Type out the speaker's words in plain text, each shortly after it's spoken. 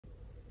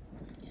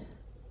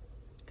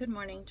Good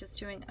morning. Just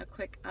doing a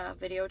quick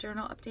video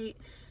journal update.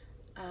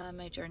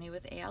 My journey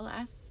with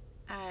ALS.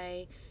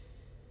 I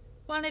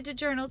wanted to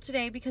journal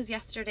today because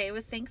yesterday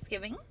was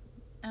Thanksgiving,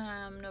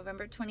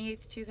 November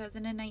 28th,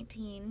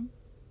 2019.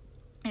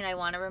 And I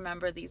want to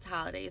remember these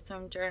holidays, so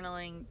I'm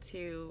journaling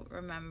to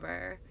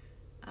remember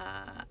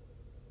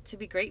to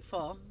be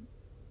grateful.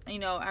 You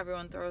know,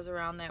 everyone throws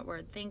around that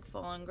word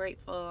thankful and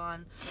grateful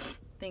on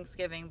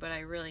Thanksgiving, but I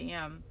really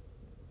am.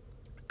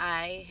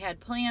 I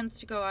had plans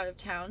to go out of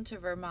town to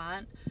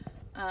Vermont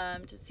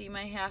to see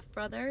my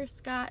half-brother,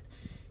 Scott,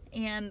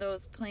 and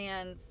those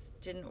plans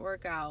didn't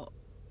work out.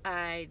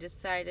 I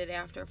decided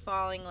after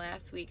falling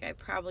last week I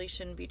probably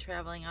shouldn't be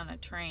traveling on a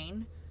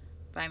train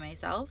by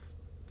myself,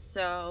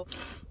 so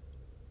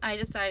I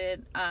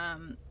decided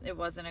it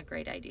wasn't a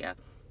great idea.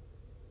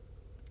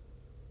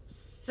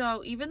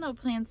 So even though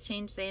plans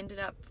changed, they ended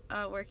up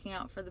working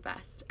out for the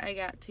best. I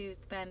got to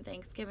spend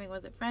Thanksgiving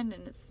with a friend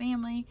and his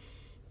family,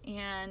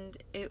 and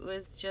it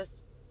was just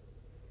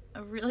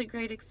a really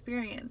great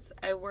experience.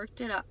 I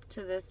worked it up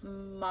to this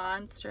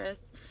monstrous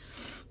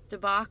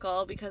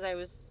debacle because I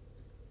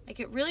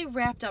get really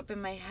wrapped up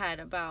in my head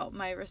about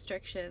my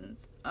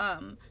restrictions.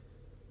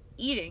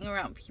 Eating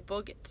around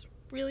people gets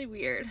really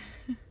weird.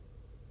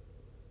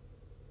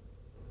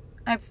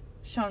 I've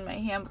shown my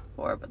hand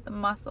before, but the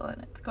muscle in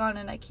it's gone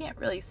and I can't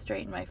really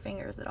straighten my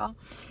fingers at all.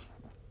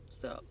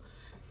 So,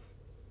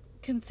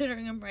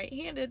 considering I'm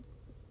right-handed,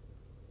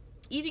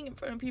 eating in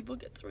front of people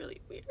gets really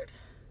weird.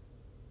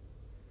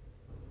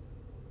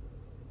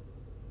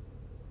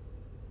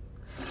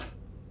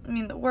 I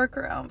mean, the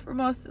workaround for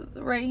most of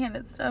the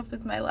right-handed stuff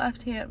is my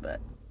left hand, but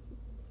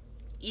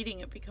eating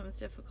it becomes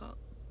difficult.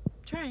 I'm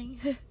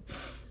trying,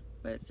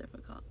 but it's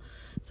difficult.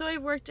 So I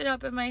worked it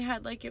up in my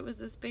head like it was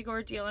this big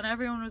ordeal and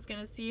everyone was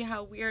going to see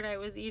how weird I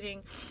was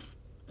eating.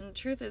 And the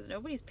truth is,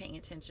 nobody's paying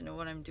attention to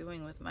what I'm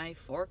doing with my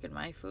fork and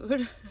my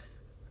food.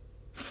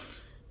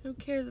 Who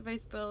cares if I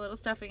spill a little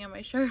stuffing on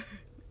my shirt?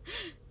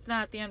 It's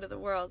not the end of the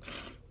world.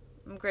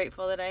 I'm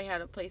grateful that I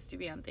had a place to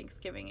be on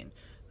Thanksgiving and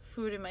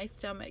food in my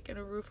stomach and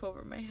a roof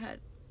over my head.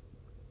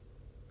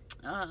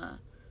 I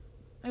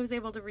was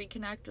able to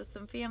reconnect with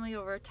some family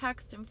over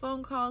text and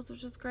phone calls,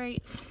 which was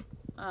great.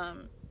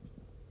 And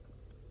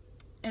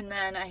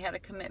then I had a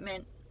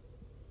commitment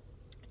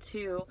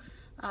to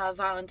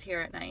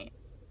volunteer at night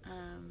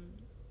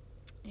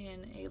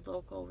in a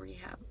local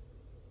rehab.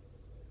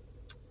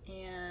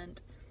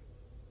 And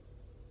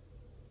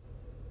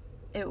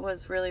it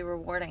was really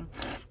rewarding.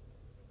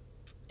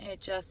 It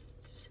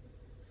just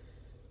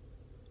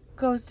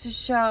goes to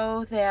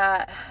show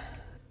that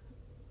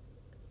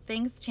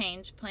things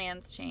change,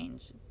 plans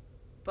change,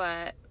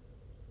 but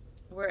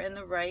we're in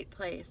the right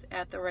place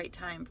at the right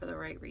time for the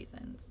right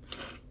reasons.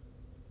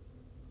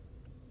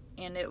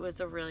 And it was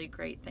a really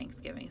great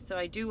Thanksgiving. So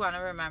I do want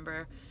to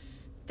remember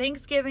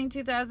Thanksgiving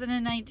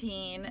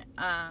 2019,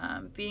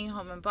 being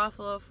home in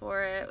Buffalo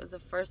for it. It was the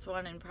first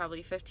one in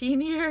probably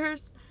 15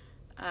 years.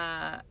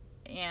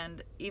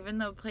 And even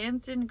though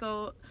plans didn't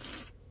go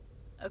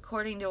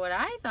according to what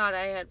I thought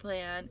I had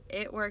planned,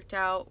 it worked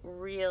out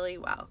really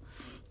well.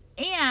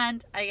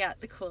 And I got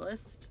the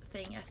coolest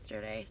thing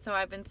yesterday. So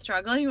I've been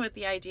struggling with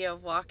the idea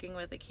of walking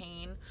with a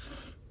cane.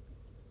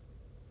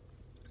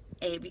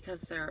 A, because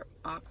they're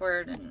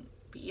awkward, and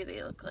B,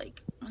 they look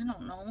like, I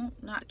don't know,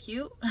 not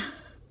cute.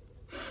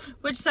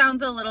 Which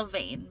sounds a little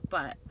vain,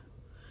 but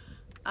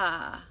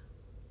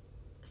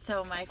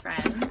so my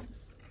friends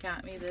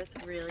got me this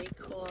really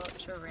cool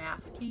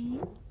giraffe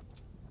cane.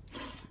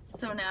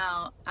 So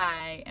now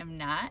I am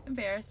not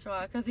embarrassed to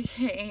walk with a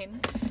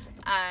cane.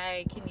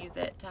 I can use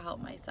it to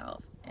help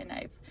myself, and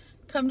I've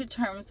come to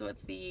terms with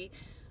the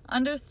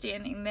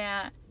understanding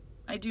that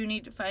I do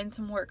need to find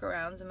some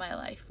workarounds in my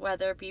life,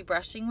 whether it be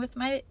brushing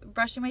my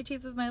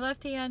teeth with my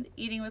left hand,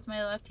 eating with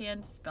my left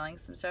hand, spilling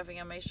some stuffing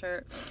on my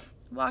shirt,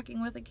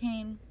 walking with a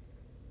cane,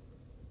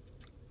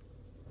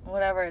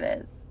 whatever it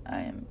is.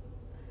 I am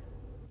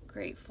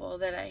grateful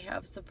that I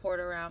have support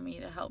around me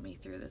to help me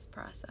through this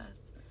process.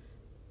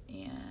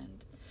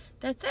 And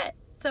that's it.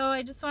 So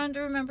I just wanted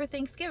to remember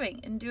Thanksgiving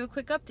and do a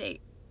quick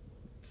update.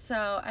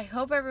 So I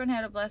hope everyone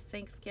had a blessed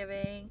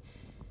Thanksgiving,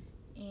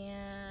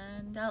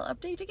 and I'll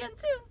update again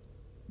soon.